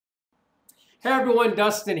Hey everyone,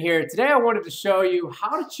 Dustin here. Today I wanted to show you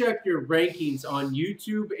how to check your rankings on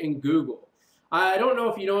YouTube and Google. I don't know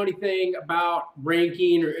if you know anything about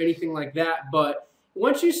ranking or anything like that, but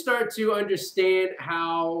once you start to understand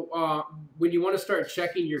how, when you want to start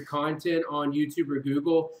checking your content on YouTube or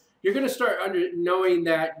Google, you're going to start knowing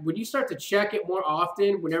that when you start to check it more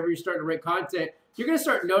often, whenever you start to rank content, you're going to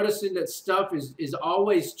start noticing that stuff is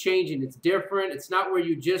always changing. It's different. It's not where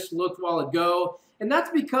you just looked a while ago. And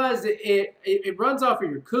that's because it runs off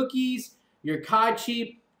of your cookies, your cod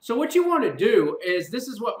sheep. So what you want to do is, this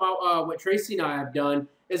is what Tracy and I have done,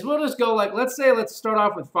 is we'll just go like, let's start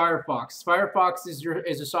off with Firefox. Firefox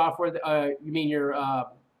is a software, your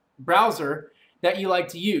browser that you like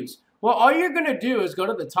to use. Well, all you're going to do is go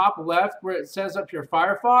to the top left where it says up here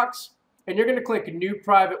Firefox, and you're going to click New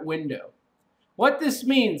Private Window. What this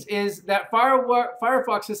means is that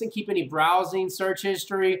Firefox doesn't keep any browsing, search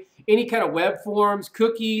history, any kind of web forms,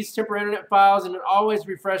 cookies, temporary internet files, and it always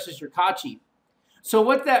refreshes your Kachi. So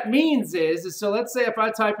what that means is so let's say if I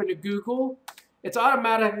type into Google, it's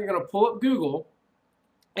automatically going to pull up Google,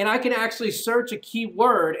 and I can actually search a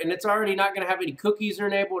keyword, and it's already not going to have any cookies are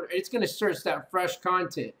enabled. It's going to search that fresh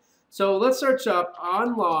content. So let's search up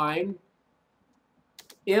online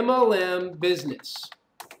MLM business.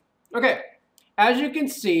 Okay. As you can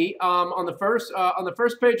see, on the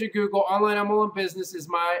first page of Google, online MLM business is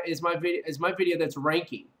my video that's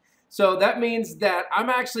ranking. So that means that I'm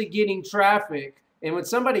actually getting traffic, and when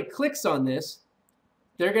somebody clicks on this,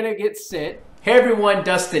 they're gonna get sent. Hey everyone,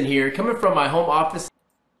 Dustin here, coming from my home office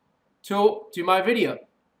to my video.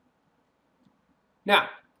 Now,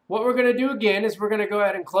 what we're gonna do again is we're gonna go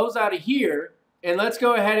ahead and close out of here, and let's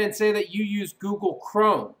go ahead and say that you use Google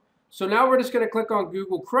Chrome. So now we're just gonna click on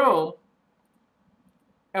Google Chrome.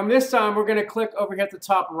 And this time we're going to click over here at the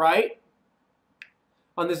top right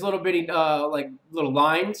on this little bitty little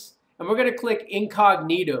lines, and we're going to click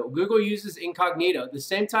incognito. Google uses incognito, the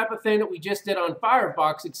same type of thing that we just did on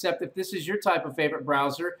Firefox, except if this is your type of favorite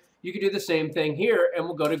browser, you can do the same thing here, and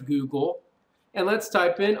we'll go to Google and let's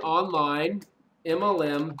type in online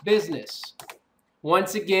MLM business.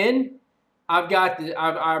 Once again,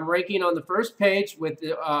 I'm ranking on the first page with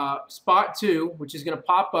the spot 2, which is going to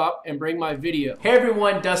pop up and bring my video. Hey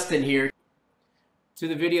everyone, Dustin here, to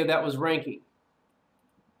the video that was ranking.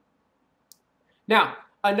 Now,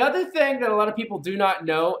 another thing that a lot of people do not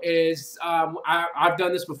know is, I've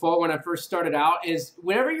done this before when I first started out, is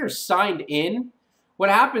whenever you're signed in, what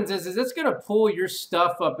happens is it's going to pull your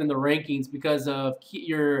stuff up in the rankings because of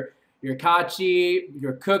your Kachi,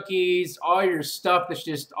 your cookies, all your stuff that's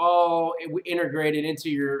just all integrated into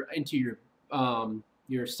your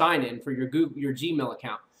sign-in for your Gmail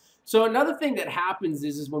account. So another thing that happens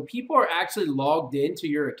is when people are actually logged into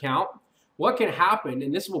your account, what can happen,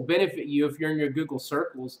 and this will benefit you if you're in your Google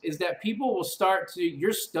circles, is that people will start to,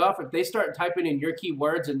 your stuff, if they start typing in your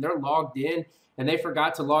keywords and they're logged in and they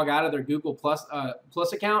forgot to log out of their Google Plus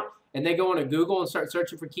account, and they go into Google and start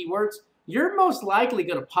searching for keywords, you're most likely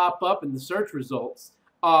going to pop up in the search results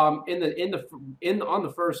on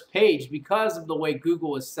the first page because of the way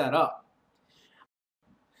Google is set up.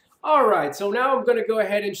 All right, so now I'm going to go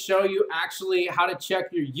ahead and show you actually how to check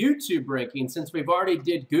your YouTube ranking since we've already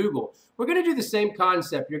did Google. We're going to do the same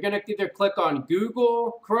concept. You're going to either click on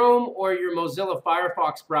Google Chrome or your Mozilla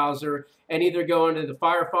Firefox browser and either go into the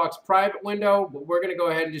Firefox private window, but we're going to go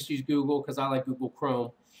ahead and just use Google because I like Google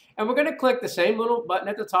Chrome. And we're going to click the same little button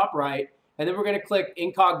at the top right, and then we're going to click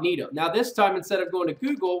incognito. Now this time, instead of going to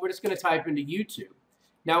Google, we're just going to type into YouTube.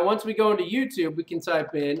 Now once we go into YouTube, we can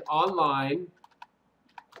type in online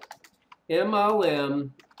MLM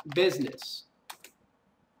business.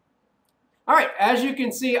 All right, as you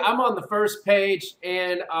can see, I'm on the first page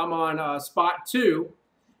and I'm on spot 2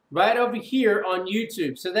 right over here on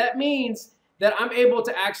YouTube. So that means that I'm able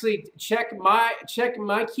to actually check my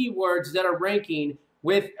keywords that are ranking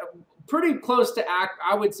with pretty close to,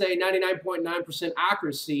 I would say, 99.9%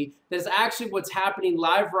 accuracy. That is actually what's happening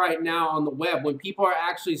live right now on the web when people are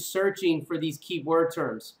actually searching for these keyword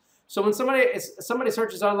terms. So when somebody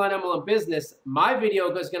searches online MLM business, my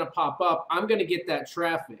video is going to pop up. I'm going to get that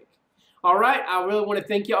traffic. All right, I really want to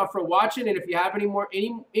thank you all for watching, and if you have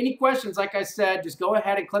any questions, like I said, just go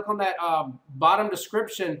ahead and click on that bottom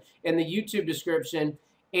description in the YouTube description,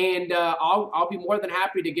 and I'll be more than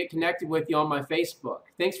happy to get connected with you on my Facebook.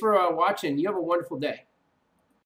 Thanks for watching. You have a wonderful day.